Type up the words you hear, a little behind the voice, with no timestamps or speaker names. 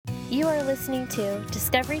You are listening to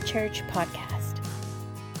Discovery Church Podcast.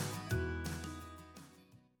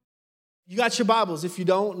 You got your Bibles. If you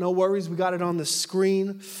don't, no worries. We got it on the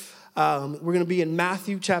screen. We're going to be in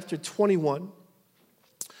Matthew chapter 21,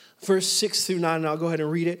 verse 6 through 9, and I'll go ahead and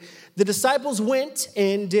read it. The disciples went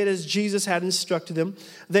and did as Jesus had instructed them.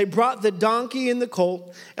 They brought the donkey and the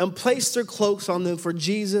colt and placed their cloaks on them for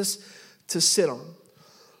Jesus to sit on.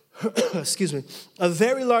 Excuse me. A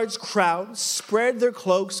very large crowd spread their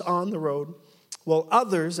cloaks on the road, while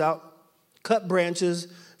others cut branches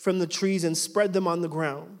from the trees and spread them on the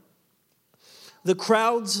ground. The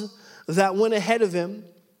crowds that went ahead of him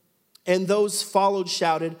and those followed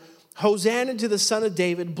shouted, "Hosanna to the Son of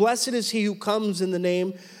David. Blessed is he who comes in the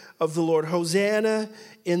name of the Lord. Hosanna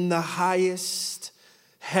in the highest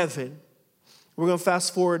heaven." We're going to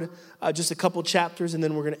fast forward just a couple chapters, and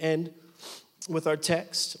then we're going to end with our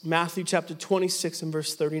text. Matthew chapter 26 and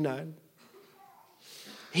verse 39.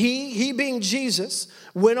 He being Jesus,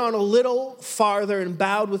 went on a little farther and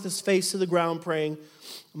bowed with his face to the ground, praying,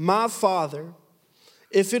 "My Father,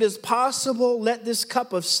 if it is possible, let this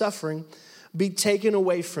cup of suffering be taken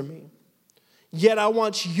away from me. Yet I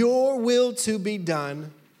want your will to be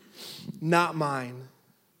done, not mine."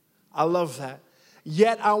 I love that.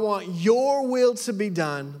 Yet I want your will to be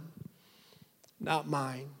done, not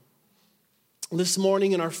mine. This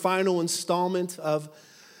morning, in our final installment of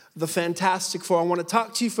the Fantastic Four, I want to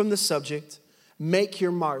talk to you from the subject, make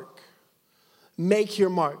your mark. Make your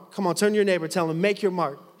mark. Come on, turn to your neighbor, tell him, make your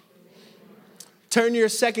mark. Turn to your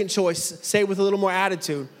second choice, say it with a little more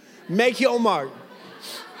attitude. Make your mark.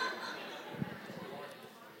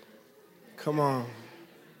 Come on.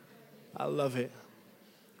 I love it.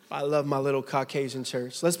 I love my little Caucasian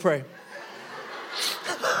church. Let's pray.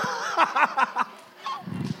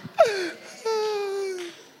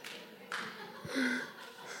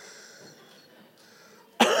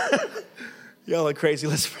 Y'all are crazy.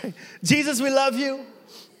 Let's pray. Jesus, we love you.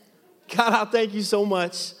 God, I thank you so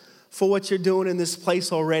much for what you're doing in this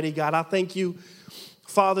place already, God. I thank you,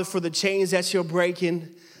 Father, for the chains that you're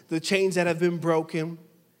breaking, the chains that have been broken.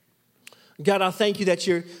 God, I thank you that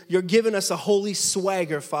you're giving us a holy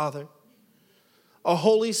swagger, Father, a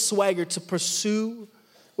holy swagger to pursue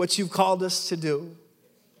what you've called us to do.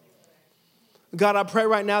 God, I pray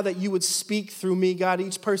right now that you would speak through me, God,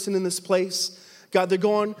 each person in this place. God, they're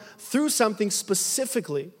going through something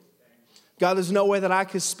specifically. God, there's no way that I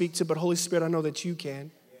could speak to, but Holy Spirit, I know that you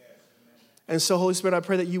can. And so, Holy Spirit, I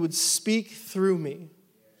pray that you would speak through me.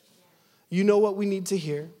 You know what we need to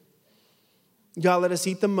hear. God, let us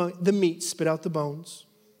eat the meat, spit out the bones.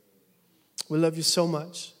 We love you so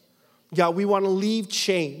much. God, we want to leave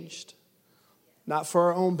changed, not for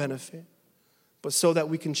our own benefit, but so that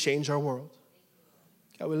we can change our world.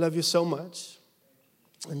 God, we love you so much.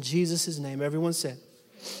 In Jesus' name, everyone said,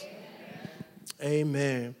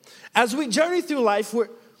 Amen. As we journey through life,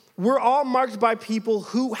 we're all marked by people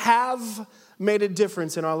who have made a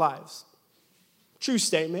difference in our lives. True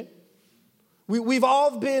statement. We've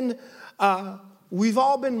all been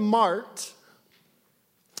marked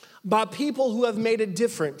by people who have made a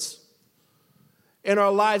difference in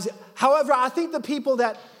our lives. However, I think the people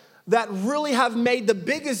that really have made the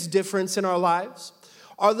biggest difference in our lives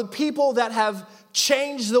are the people that have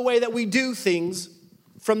changed the way that we do things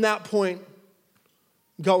from that point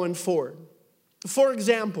going forward. For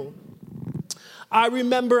example, I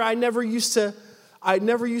remember I never used to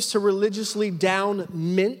religiously down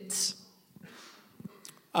mint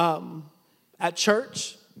at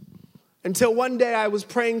church until one day I was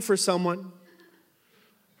praying for someone.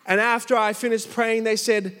 And after I finished praying, they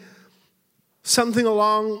said something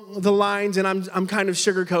along the lines, and I'm kind of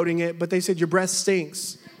sugarcoating it, but they said, "Your breath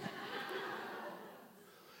stinks."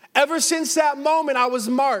 Ever since that moment, I was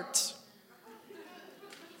marked.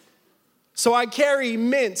 So I carry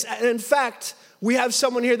mints. And in fact, we have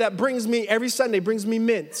someone here that every Sunday brings me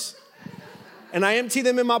mints. And I empty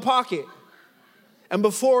them in my pocket. And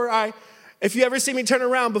if you ever see me turn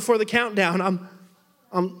around before the countdown,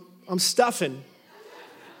 I'm stuffing.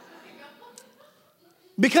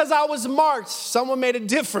 Because I was marked, someone made a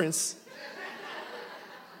difference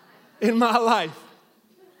in my life.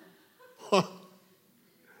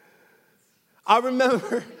 I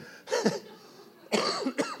remember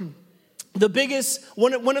the biggest,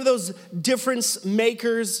 one of those difference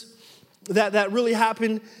makers that really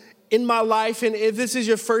happened in my life. And if this is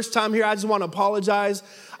your first time here, I just want to apologize.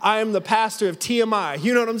 I am the pastor of TMI.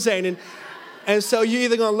 You know what I'm saying? And so you're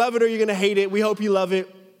either going to love it or you're going to hate it. We hope you love it.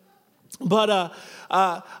 But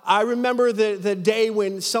I remember the day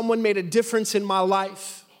when someone made a difference in my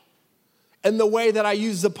life and the way that I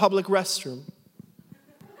used the public restroom.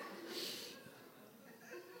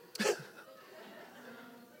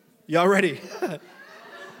 Y'all ready?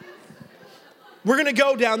 We're going to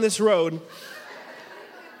go down this road.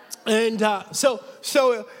 And so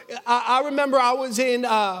I remember I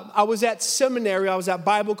was at seminary. I was at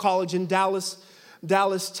Bible college in Dallas,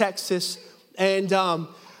 Texas. And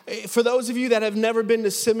for those of you that have never been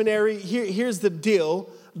to seminary, here's the deal.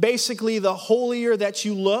 Basically, the holier that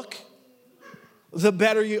you look, the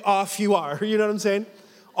better off you are. You know what I'm saying?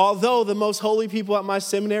 Although the most holy people at my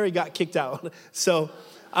seminary got kicked out. So,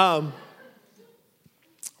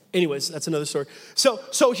 anyways, that's another story.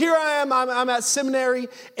 So here I am. I'm at seminary,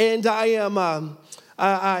 and I am.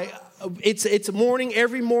 It's morning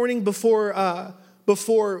every morning before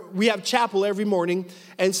we have chapel every morning,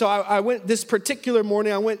 and so I went this particular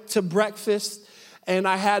morning. I went to breakfast, and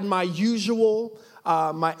I had my usual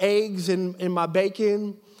my eggs and my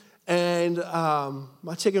bacon. And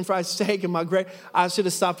my chicken fried steak and my I should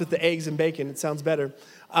have stopped with the eggs and bacon. It sounds better.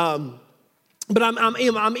 But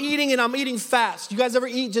I'm eating, and I'm eating fast. You guys ever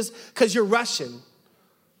eat just because you're rushing?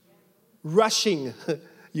 Rushing.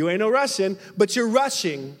 You ain't no Russian, but you're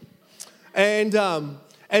rushing. And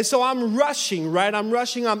so I'm rushing, right? I'm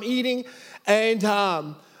rushing, I'm eating. And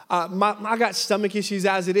I got stomach issues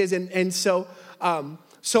as it is. And so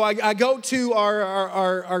I go to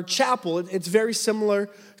our chapel. It's very similar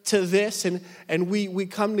to this, and we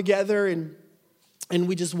come together and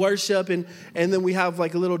we just worship, and then we have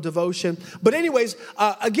like a little devotion. But anyways,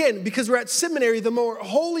 again, because we're at seminary, the more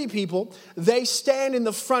holy people, they stand in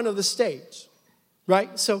the front of the stage,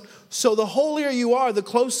 right? So the holier you are, the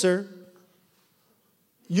closer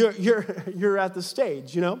you're at the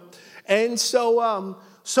stage, you know? And so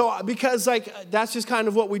because like that's just kind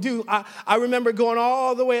of what we do. I remember going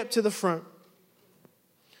all the way up to the front.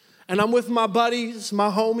 And I'm with my buddies, my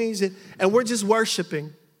homies, and we're just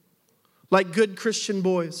worshiping like good Christian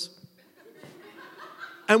boys.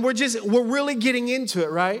 And we're really getting into it,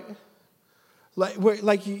 right?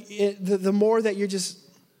 The more that you're just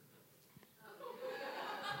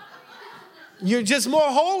more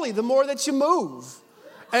holy, the more that you move.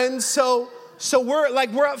 And so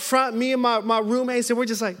we're up front, me and my roommates, and we're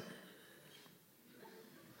just like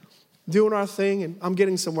doing our thing, and I'm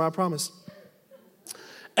getting somewhere, I promise.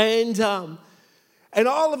 And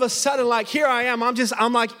all of a sudden, like here I am,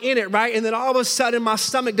 I'm like in it, right? And then all of a sudden my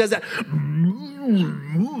stomach does that.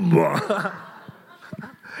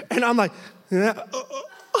 And I'm like,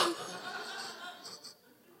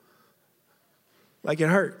 like it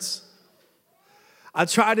hurts. I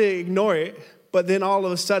try to ignore it, but then all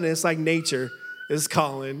of a sudden it's like nature is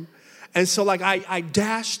calling. And so like I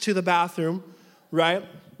dash to the bathroom, right?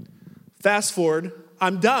 Fast forward,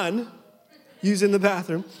 I'm done using the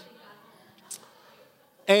bathroom.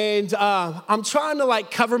 And I'm trying to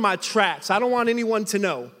like cover my tracks. I don't want anyone to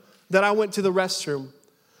know that I went to the restroom.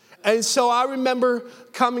 And so I remember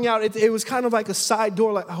coming out, it was kind of like a side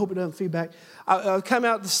door, like I hope it doesn't feedback. I come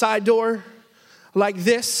out the side door like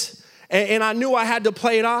this, and I knew I had to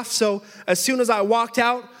play it off. So as soon as I walked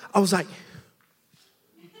out, I was like,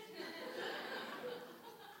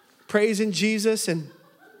 praising Jesus, and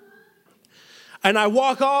I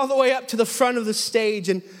walk all the way up to the front of the stage,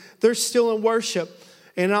 and they're still in worship.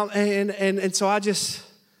 And so I just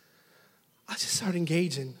started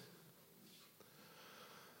engaging.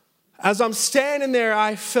 As I'm standing there,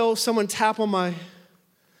 I feel someone tap on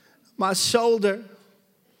my shoulder.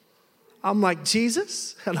 I'm like,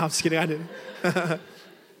 Jesus? No, I'm just kidding, I didn't.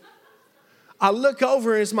 I look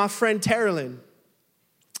over, and it's my friend Terilyn.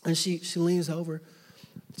 And she leans over.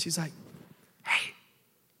 She's like, hey.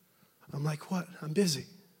 I'm like, what? I'm busy.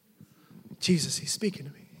 Jesus, he's speaking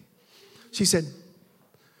to me. She said,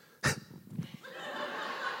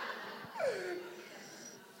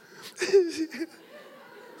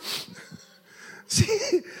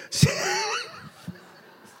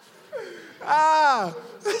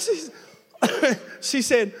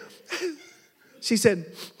 she said,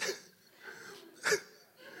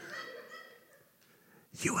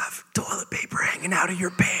 you have toilet paper hanging out of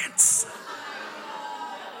your pants.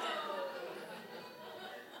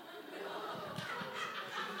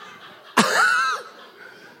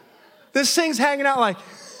 This thing's hanging out like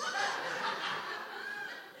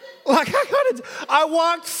I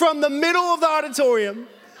walked from the middle of the auditorium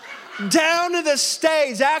down to the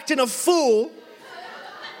stage acting a fool,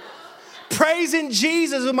 praising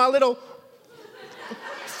Jesus with my little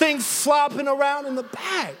thing flopping around in the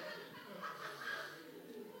back.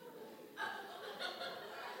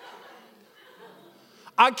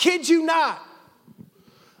 I kid you not,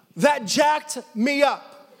 that jacked me up.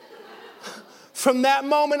 From that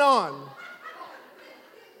moment on,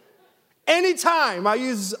 anytime I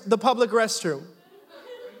use the public restroom,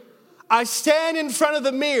 I stand in front of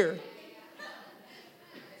the mirror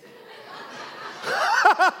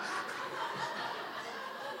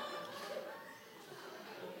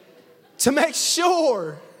to make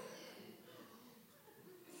sure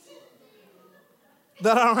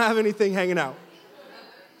that I don't have anything hanging out.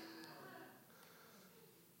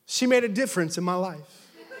 She made a difference in my life.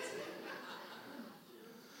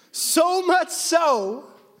 So much so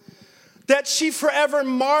that she forever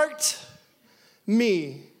marked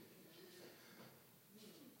me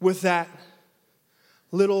with that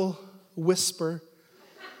little whisper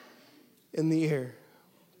in the ear.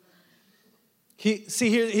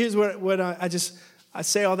 Here's what I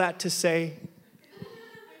say all that to say.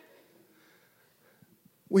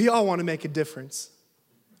 We all want to make a difference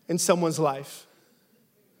in someone's life.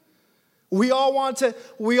 We all want to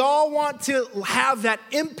have that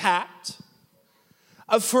impact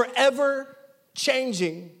of forever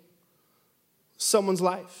changing someone's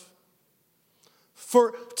life.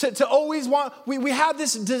 To always want, we have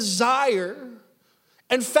this desire.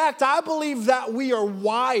 In fact, I believe that we are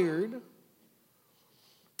wired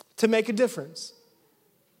to make a difference.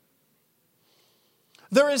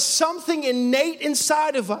 There is something innate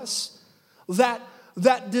inside of us that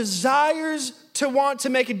desires to want to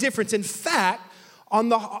make a difference. In fact, on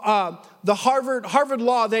the Harvard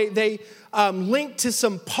Law, they linked to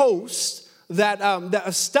some posts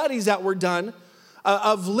that studies that were done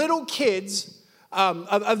of little kids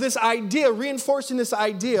of this idea, reinforcing this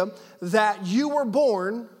idea that you were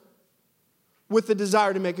born with the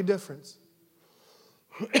desire to make a difference.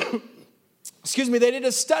 Excuse me. They did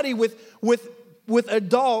a study with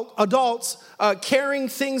adults carrying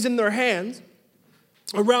things in their hands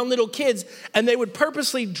around little kids, and they would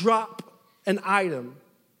purposely drop an item.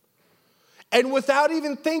 And without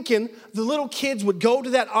even thinking, the little kids would go to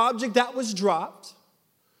that object that was dropped,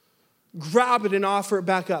 grab it, and offer it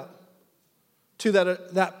back up to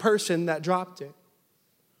that person that dropped it.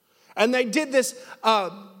 And they did this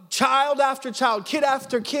child after child, kid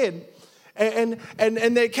after kid, and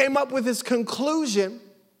they came up with this conclusion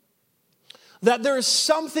that there is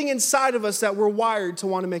something inside of us that we're wired to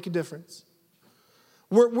want to make a difference.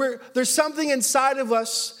 There's something inside of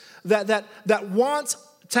us that wants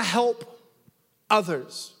to help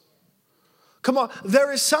others. Come on,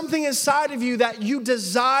 there is something inside of you that you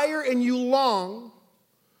desire and you long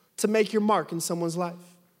to make your mark in someone's life.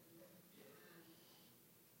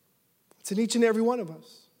 It's in each and every one of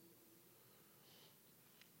us.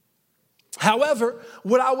 However,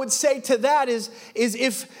 what I would say to that is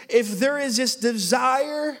if there is this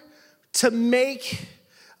desire to make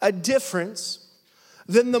a difference,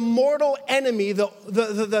 then the mortal enemy,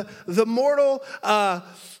 the mortal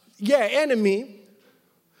enemy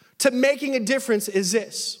to making a difference is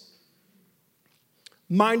this: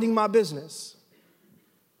 minding my business.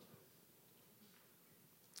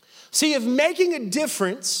 See, if making a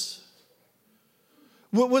difference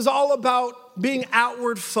was all about being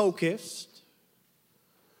outward focused,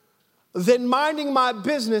 then minding my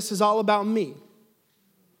business is all about me.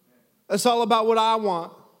 It's all about what I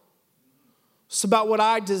want. It's about what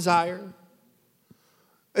I desire.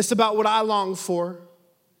 It's about what I long for.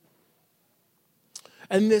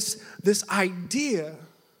 And this idea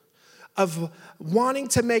of wanting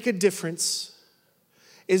to make a difference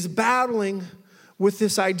is battling with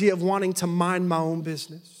this idea of wanting to mind my own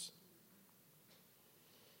business.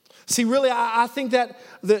 See, really, I think that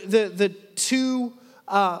the two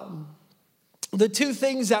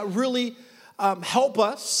things that really help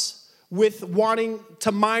us with wanting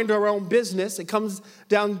to mind our own business, it comes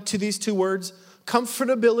down to these two words: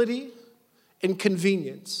 comfortability and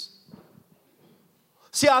convenience.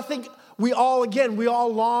 See, I think we all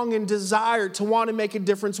long and desire to want to make a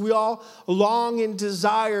difference. We all long and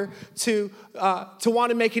desire to want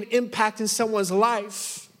to make an impact in someone's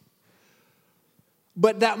life.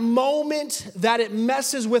 But that moment that it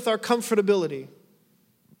messes with our comfortability,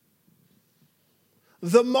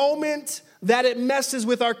 the moment that it messes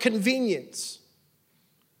with our convenience,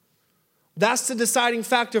 that's the deciding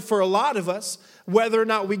factor for a lot of us, whether or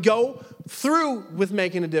not we go through with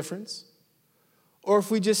making a difference, or if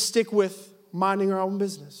we just stick with minding our own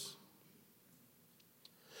business.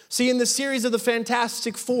 See, in the series of the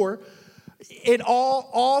Fantastic Four,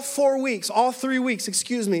 all 3 weeks,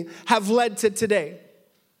 have led to today.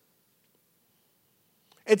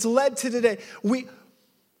 It's led to today. Week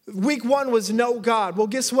 1 was know God. Well,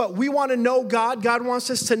 guess what? We want to know God. God wants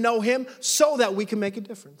us to know Him so that we can make a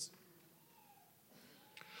difference.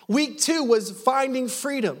 Week 2 was finding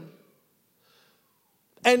freedom.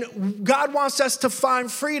 And God wants us to find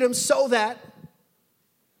freedom so that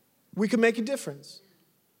we can make a difference.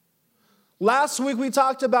 Last week we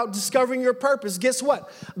talked about discovering your purpose. Guess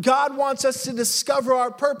what? God wants us to discover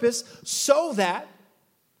our purpose so that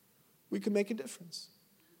we can make a difference.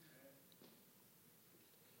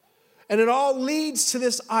 And it all leads to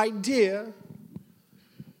this idea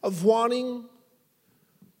of wanting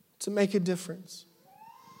to make a difference.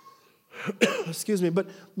 Excuse me, but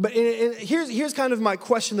here's kind of my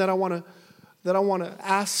question that I want to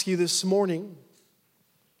ask you this morning.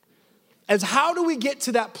 As how do we get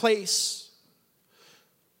to that place?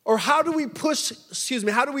 Or how do we push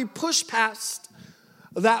past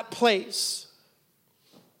that place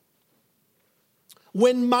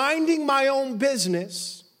when minding my own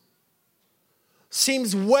business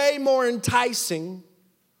seems way more enticing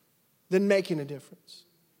than making a difference?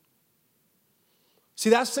 See,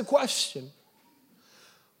 that's the question.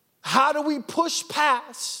 How do we push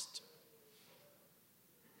past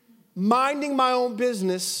minding my own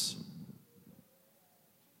business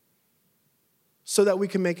so that we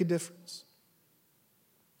can make a difference?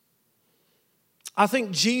 I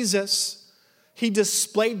think Jesus, he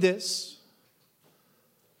displayed this,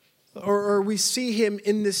 or we see him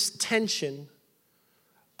in this tension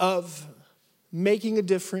of making a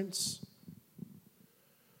difference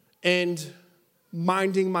and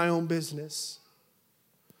minding my own business.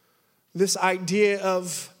 This idea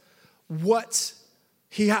of what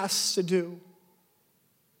he has to do.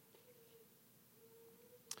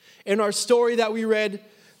 In our story that we read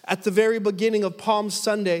at the very beginning of Palm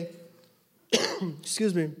Sunday,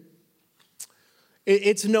 excuse me,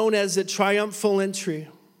 it's known as the triumphal entry.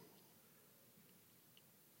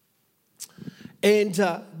 And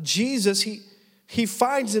Jesus, he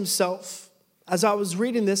finds himself, as I was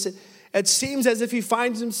reading this, it seems as if he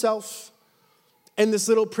finds himself in this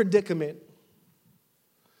little predicament,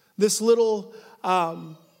 this little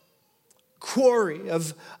quarry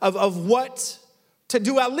of what to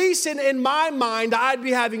do. At least in my mind, I'd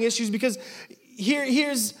be having issues because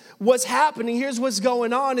here's what's happening. Here's what's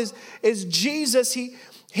going on is Jesus,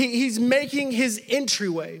 he's making his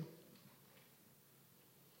entryway.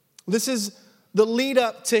 This is the lead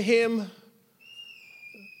up to him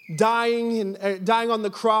dying on the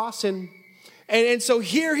cross. And so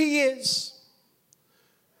here he is.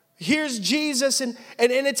 Here's Jesus. And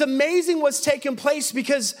it's amazing what's taking place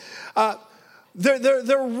because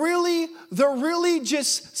they're really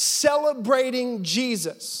just celebrating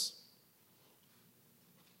Jesus.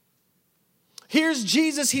 Here's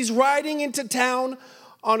Jesus. He's riding into town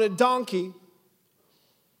on a donkey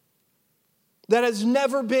that has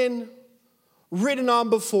never been ridden on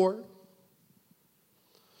before.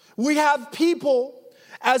 We have people,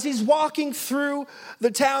 as he's walking through the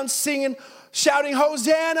town singing, shouting,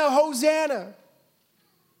 Hosanna, Hosanna.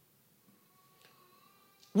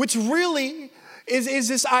 Which really is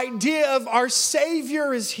this idea of our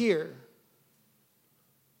Savior is here.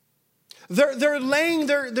 They're laying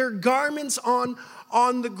their garments on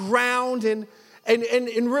the ground and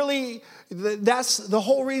really that's the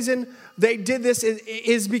whole reason they did this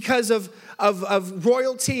is because of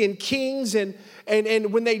royalty and kings and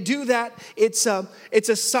when they do that, it's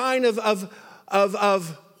a sign of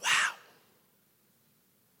wow,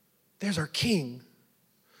 there's our king.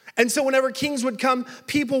 And so whenever kings would come,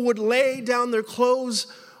 people would lay down their clothes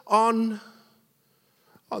on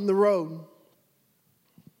the road.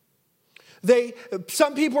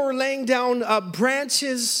 Some people were laying down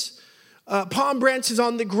branches, palm branches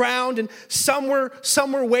on the ground, and some were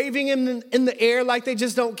waving in the air like they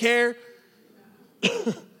just don't care.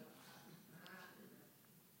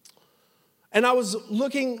 And I was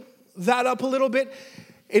looking that up a little bit,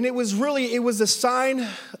 and it was a sign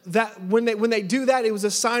that when they do that, it was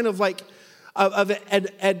a sign of like of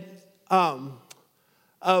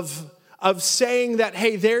saying that,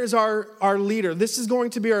 hey, there's our leader. This is going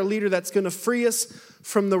to be our leader that's going to free us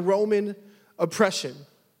from the Roman oppression.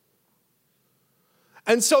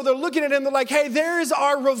 And so they're looking at him, they're like, hey, there is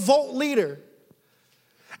our revolt leader.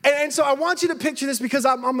 And so I want you to picture this because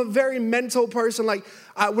I'm a very mental person. Like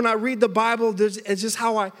when I read the Bible, it's just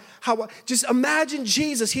how I just imagine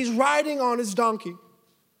Jesus. He's riding on his donkey,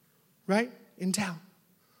 right, in town.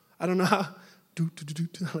 I don't know how.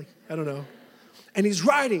 Like, I don't know. And he's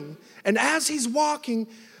riding, and as he's walking,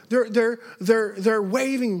 they're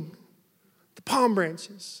waving the palm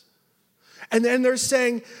branches. And then they're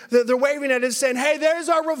saying, they're waving at it saying, hey, there's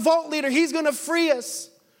our revolt leader. He's going to free us.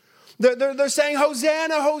 They're saying,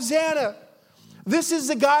 Hosanna, Hosanna. This is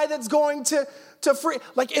the guy that's going to free.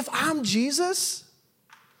 Like, if I'm Jesus,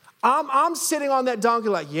 I'm sitting on that donkey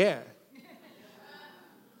like, yeah.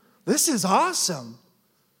 This is awesome.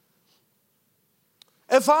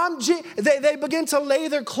 If they begin to lay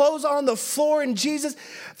their clothes on the floor and Jesus,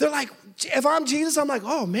 they're like, if I'm Jesus, I'm like,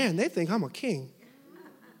 oh man, they think I'm a king.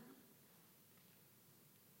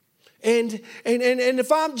 And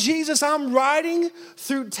if I'm Jesus, I'm riding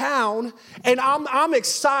through town and I'm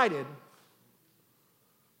excited.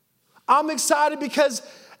 I'm excited because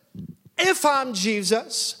if I'm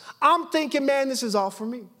Jesus, I'm thinking, man, this is all for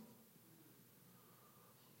me.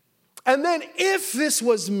 And then if this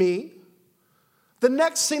was me, the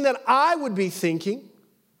next thing that I would be thinking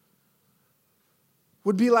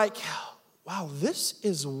would be like, wow, this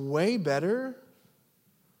is way better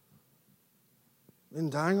than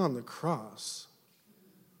dying on the cross.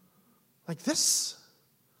 Like this,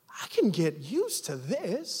 I can get used to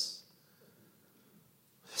this.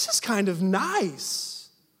 This is kind of nice.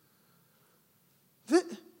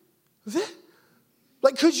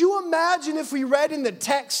 Like, could you imagine if we read in the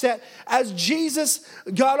text that as Jesus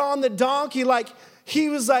got on the donkey,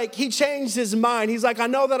 he changed his mind. He's like, I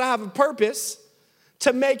know that I have a purpose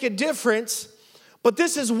to make a difference, but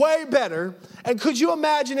this is way better. And could you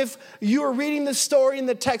imagine if you were reading the story in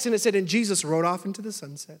the text and it said, and Jesus rode off into the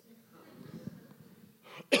sunset?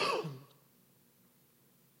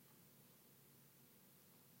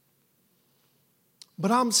 But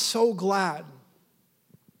I'm so glad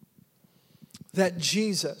that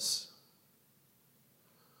Jesus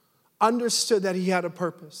understood that he had a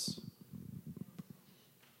purpose.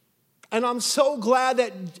 And I'm so glad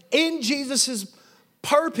that in Jesus'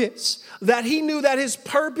 purpose, that he knew that his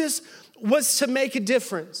purpose was to make a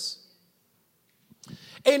difference.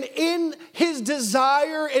 And in his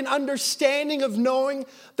desire and understanding of knowing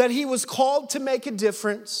that he was called to make a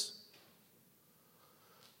difference,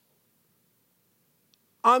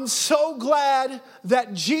 I'm so glad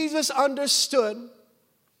that Jesus understood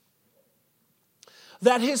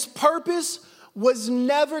that his purpose was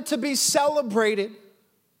never to be celebrated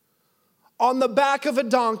on the back of a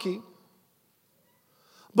donkey,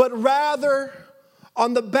 but rather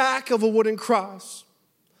on the back of a wooden cross.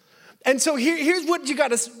 And so here's what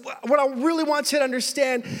I really want you to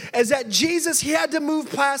understand is that Jesus, he had to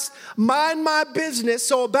move past mind my business,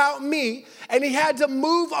 so about me, and he had to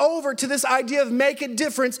move over to this idea of make a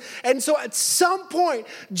difference. And so at some point,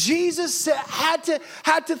 Jesus had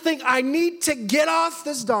to think, I need to get off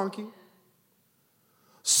this donkey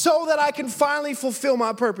so that I can finally fulfill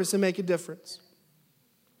my purpose and make a difference.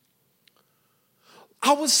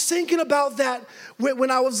 I was thinking about that when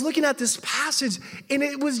I was looking at this passage, and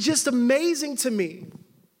it was just amazing to me.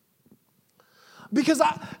 Because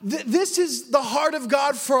this is the heart of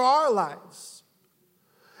God for our lives.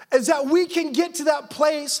 Is that we can get to that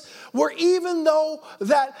place where even though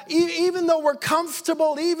we're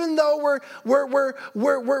comfortable, even though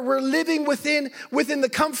we're living within the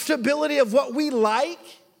comfortability of what we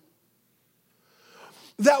like,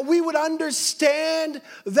 that we would understand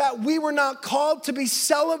that we were not called to be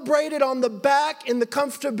celebrated on the back in the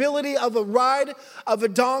comfortability of a ride of a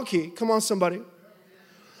donkey. Come on, somebody.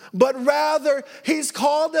 But rather, he's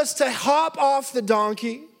called us to hop off the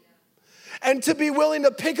donkey and to be willing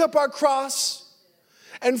to pick up our cross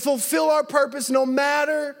and fulfill our purpose no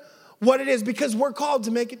matter what it is, because we're called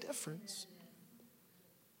to make a difference.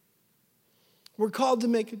 We're called to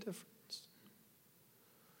make a difference.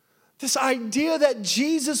 This idea that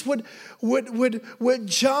Jesus would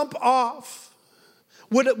jump off,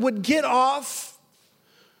 would get off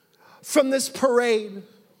from this parade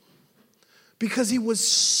because he was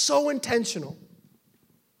so intentional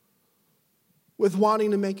with wanting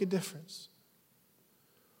to make a difference.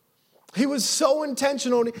 He was so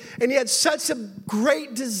intentional and he had such a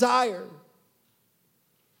great desire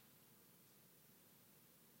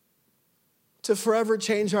to forever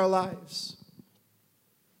change our lives.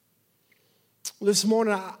 This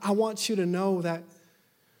morning, I want you to know that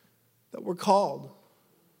we're called.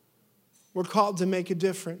 We're called to make a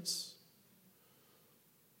difference.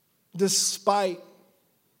 Despite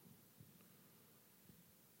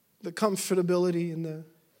the comfortability and the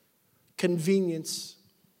convenience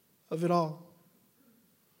of it all.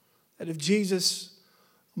 That if Jesus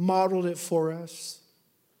modeled it for us,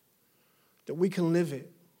 that we can live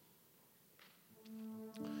it.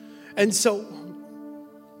 And so,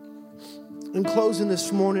 in closing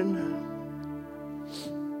this morning,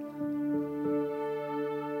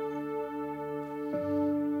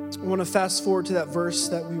 I want to fast forward to that verse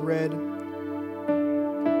that we read.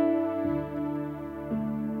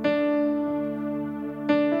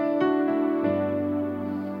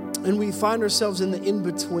 And we find ourselves in the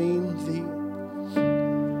in-between.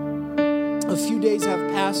 A few days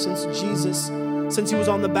have passed since he was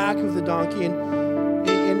on the back of the donkey,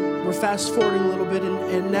 and we're fast forwarding a little bit,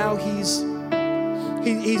 and now he's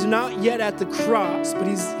not yet at the cross, but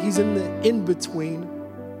he's in the in-between.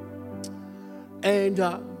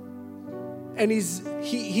 And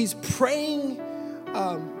he's praying.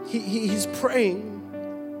 He's praying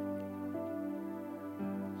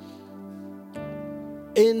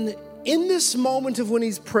in this moment of when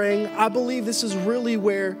he's praying, I believe this is really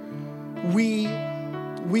where we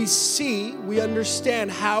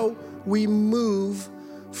understand how we move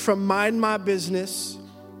from mind my business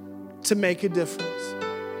to make a difference.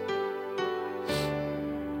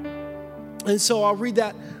 And so I'll read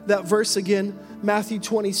that verse again, Matthew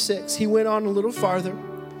 26. He went on a little farther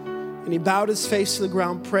and he bowed his face to the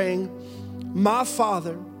ground praying, "My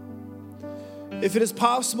Father, if it is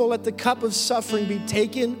possible, let the cup of suffering be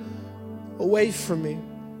taken away from me.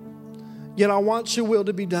 Yet I want your will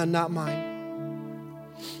to be done, not mine."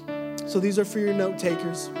 So these are for your note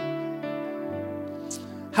takers.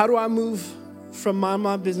 How do I move from mind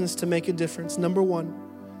my business to make a difference? Number one,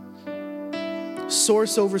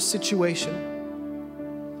 source over situation.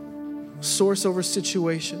 Source over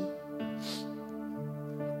situation.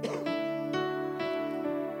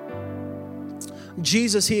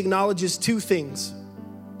 Jesus, he acknowledges two things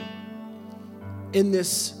in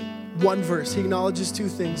this one verse. He acknowledges two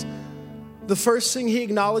things. The first thing he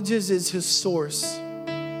acknowledges is his source.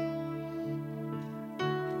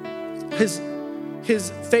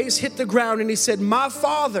 His face hit the ground and he said, "My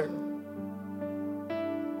Father."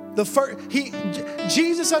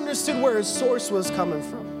 Jesus understood where his source was coming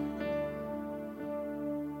from.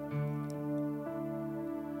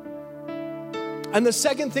 And the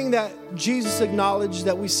second thing that Jesus acknowledged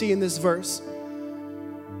that we see in this verse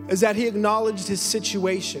is that he acknowledged his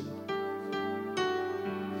situation.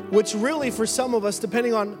 Which really for some of us,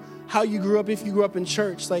 depending on how you grew up, if you grew up in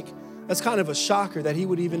church, like that's kind of a shocker that he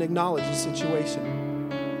would even acknowledge his situation.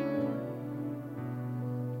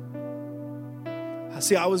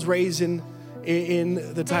 See, I was raised in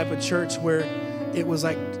the type of church where it was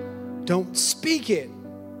like, don't speak it.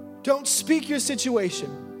 Don't speak your situation,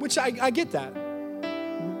 which I get that.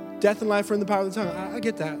 Death and life are in the power of the tongue. I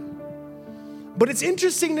get that. But it's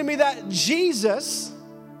interesting to me that Jesus,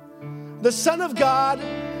 the Son of God,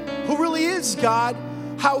 who really is God,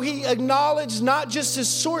 how he acknowledged not just his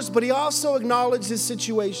source, but he also acknowledged his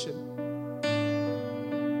situation.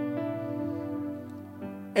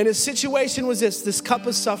 And his situation was this cup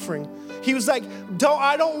of suffering. He was like,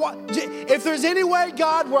 if there's any way,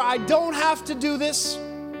 God, where I don't have to do this,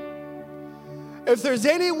 if there's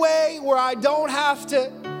any way where I don't have to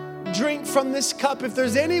drink from this cup, if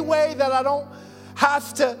there's any way that I don't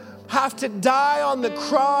have to die on the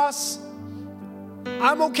cross,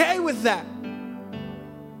 I'm okay with that.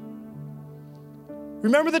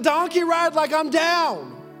 Remember the donkey ride? Like, I'm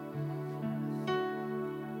down.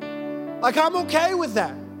 Like, I'm okay with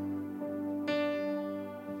that.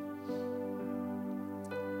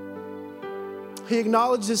 He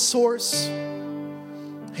acknowledged his source.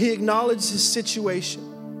 He acknowledged his situation.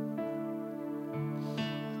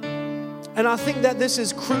 And I think that this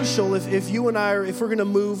is crucial if you and I if we're going to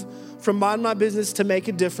move from mind my business to make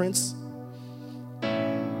a difference.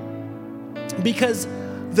 Because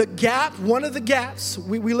the gap, one of the gaps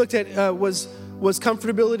we looked at was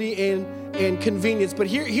comfortability and convenience. But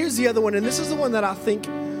here's the other one, and this is the one that I think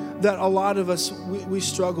that a lot of us, we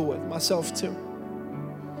struggle with, myself too.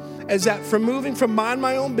 Is that from moving from mind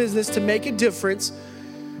my own business to make a difference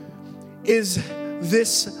is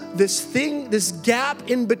this gap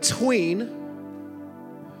in between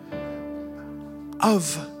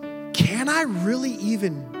of, can I really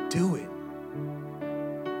even do it?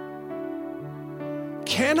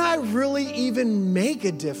 Can I really even make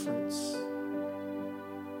a difference?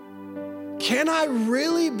 Can I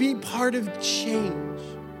really be part of change?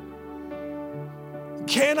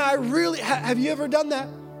 Can I really, have you ever done that?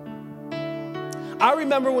 I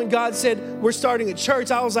remember when God said, we're starting a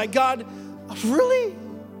church, I was like, God, really?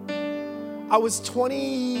 I was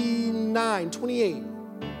 28. Man,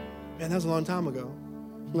 that was a long time ago.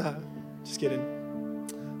 Just kidding.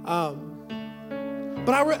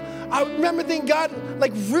 But I remember thinking, God,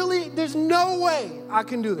 like, really, there's no way I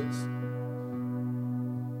can do this.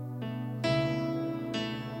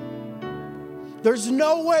 There's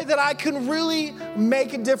no way that I can really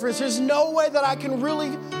make a difference. There's no way that I can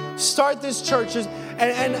really start this church.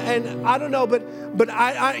 And I don't know, but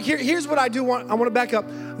here's what I do want. I want to back up.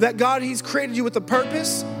 That God, he's created you with a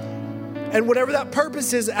purpose. And whatever that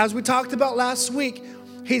purpose is, as we talked about last week,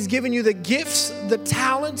 he's given you the gifts, the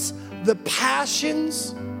talents, the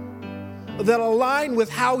passions that align with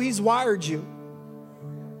how he's wired you.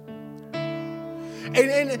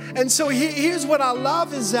 And so here's what I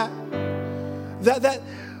love is that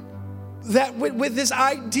with this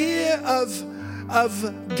idea of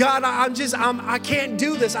God, I can't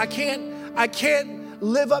do this. I can't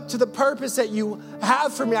live up to the purpose that you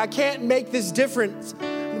have for me. I can't make this difference.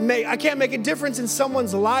 I can't make a difference in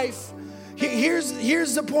someone's life.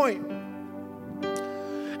 Here's the point.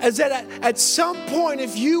 is that at some point,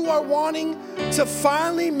 if you are wanting to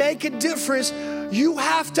finally make a difference, you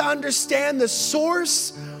have to understand the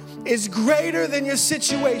source is greater than your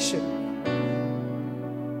situation.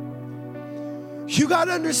 You got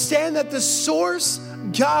to understand that the source,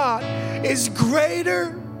 God, is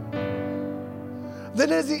greater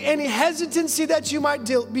than any hesitancy that you might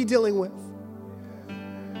be dealing with.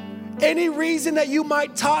 Any reason that you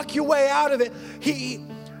might talk your way out of it.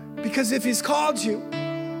 Because if He's called you,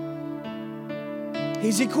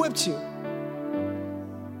 He's equipped you.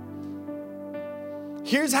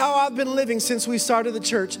 Here's how I've been living since we started the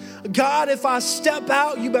church. God, if I step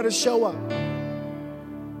out, you better show up.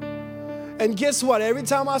 And guess what? Every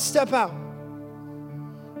time I step out,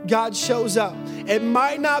 God shows up. It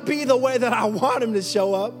might not be the way that I want Him to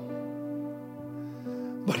show up,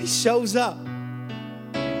 but He shows up.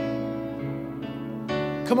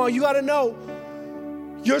 Come on, you got to know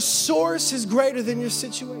your source is greater than your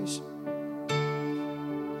situation.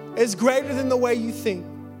 It's greater than the way you think.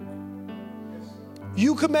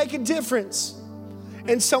 You can make a difference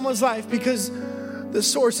in someone's life because the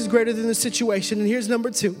source is greater than the situation. And here's number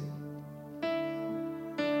 2.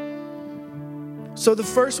 So the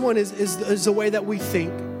first one is the way that we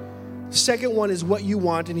think. Second one is what you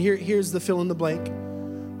want. And here's the fill in the blank.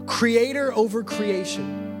 Creator over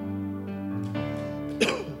creation.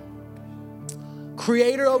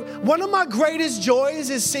 Creator over. One of my greatest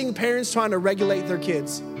joys is seeing parents trying to regulate their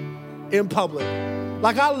kids in public.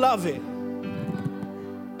 Like, I love it.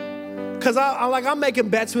 Because I'm making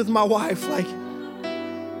bets with my wife. Like,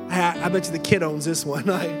 I bet you the kid owns this one.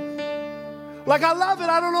 Like, I love it.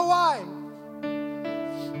 I don't know why.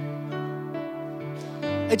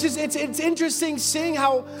 It's interesting seeing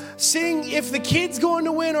if the kid's going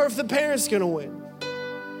to win or if the parent's going to win.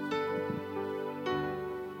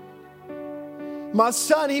 My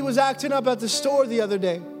son, he was acting up at the store the other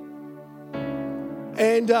day.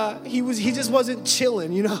 And he just wasn't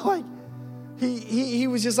chilling, you know? Like, he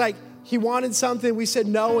was just like, he wanted something, we said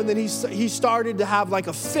no, and then he started to have like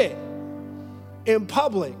a fit in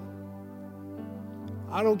public.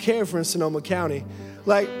 I don't care if we're in Sonoma County.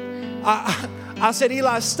 Like, I said,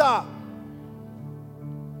 Eli, stop.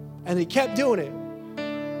 And he kept doing it.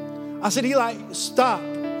 I said, Eli, stop.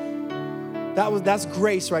 That's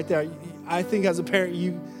grace right there. I think as a parent,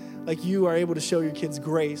 you are able to show your kids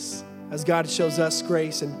grace as God shows us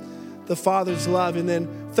grace and the Father's love. And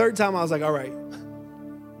then third time, I was like, all right.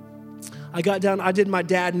 I got down, I did my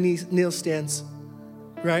dad kneel stance,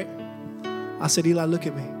 right? I said, Eli, look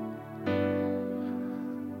at me.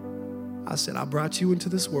 I said, I brought you into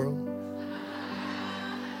this world.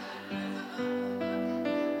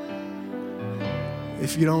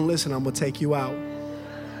 If you don't listen, I'm going to take you out.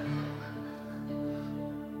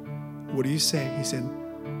 What do you say? He said,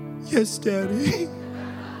 yes, Daddy.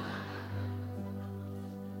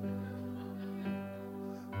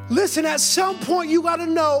 Listen, at some point you got to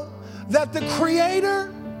know that the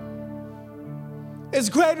Creator is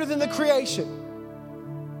greater than the creation.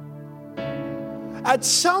 At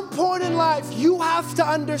some point in life, you have to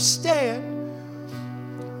understand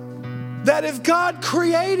that if God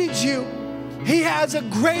created you, He has a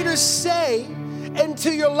greater say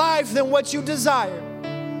into your life than what you desire,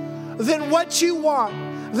 than what you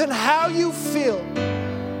want, than how you feel.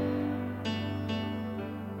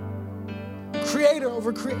 Creator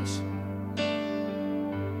over creation.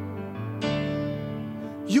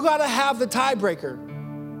 You got to have the tiebreaker.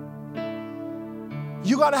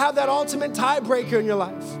 You got to have that ultimate tiebreaker in your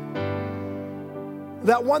life.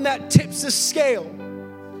 That one that tips the scale.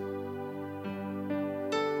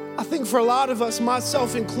 I think for a lot of us,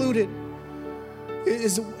 myself included,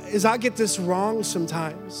 is I get this wrong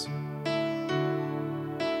sometimes.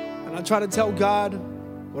 And I try to tell God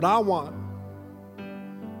what I want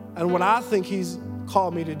and what I think He's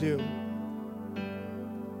called me to do.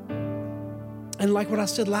 And like what I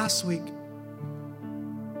said last week,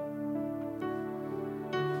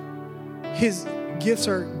 His gifts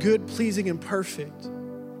are good, pleasing, and perfect.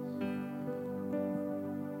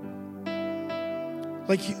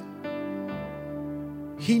 Like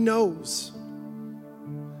He knows.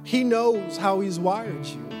 He knows how He's wired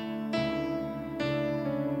you.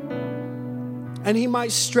 And He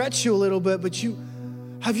might stretch you a little bit, but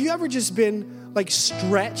have you ever just been like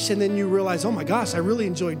stretched and then you realize, oh my gosh, I really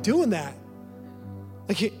enjoy doing that?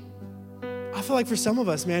 Like I feel like for some of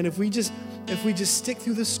us, man, if we just stick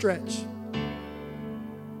through the stretch,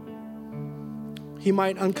 He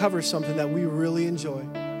might uncover something that we really enjoy.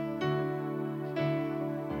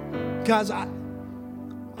 Guys,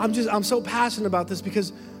 I'm so passionate about this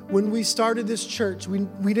because when we started this church,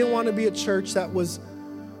 we didn't want to be a church that was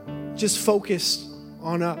just focused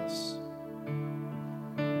on us.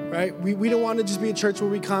 Right? We don't want to just be a church where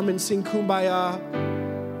we come and sing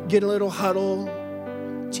Kumbaya, get a little huddle.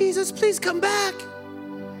 Jesus, please come back.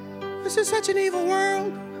 This is such an evil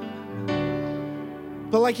world.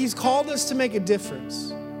 But like he's called us to make a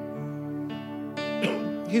difference.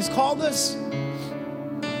 He's called us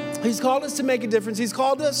to make a difference. He's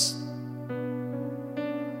called us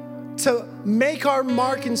to make our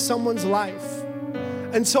mark in someone's life.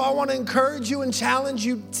 And so I want to encourage you and challenge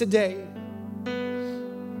you today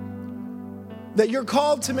that you're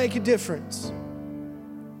called to make a difference.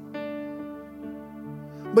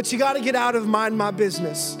 But you got to get out of mind my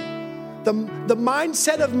business. The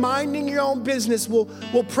mindset of minding your own business will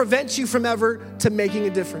prevent you from ever to making a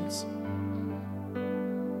difference.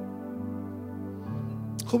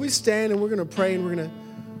 Could we stand and we're going to pray and we're going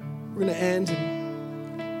to end.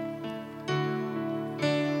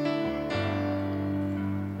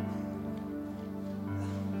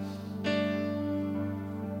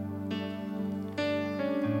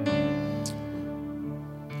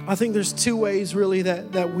 I think there's two ways really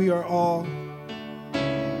that we are all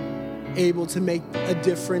able to make a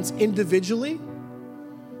difference individually.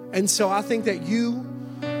 And so I think that you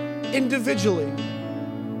individually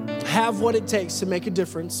have what it takes to make a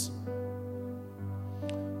difference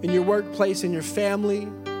in your workplace, in your family.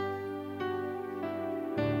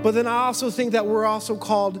 But then I also think that we're also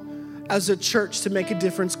called as a church to make a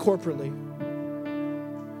difference corporately.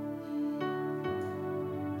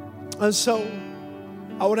 And so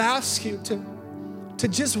I would ask you to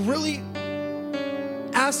just really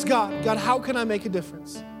ask God, how can I make a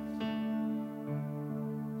difference?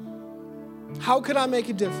 How can I make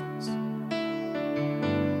a difference?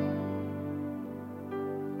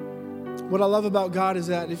 What I love about God is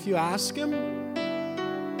that if you ask him,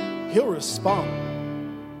 he'll respond.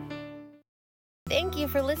 Thank you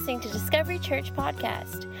for listening to Discovery Church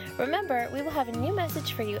Podcast. Remember, we will have a new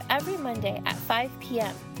message for you every Monday at 5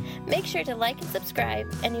 p.m. Make sure to like and subscribe,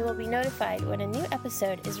 and you will be notified when a new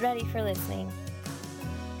episode is ready for listening.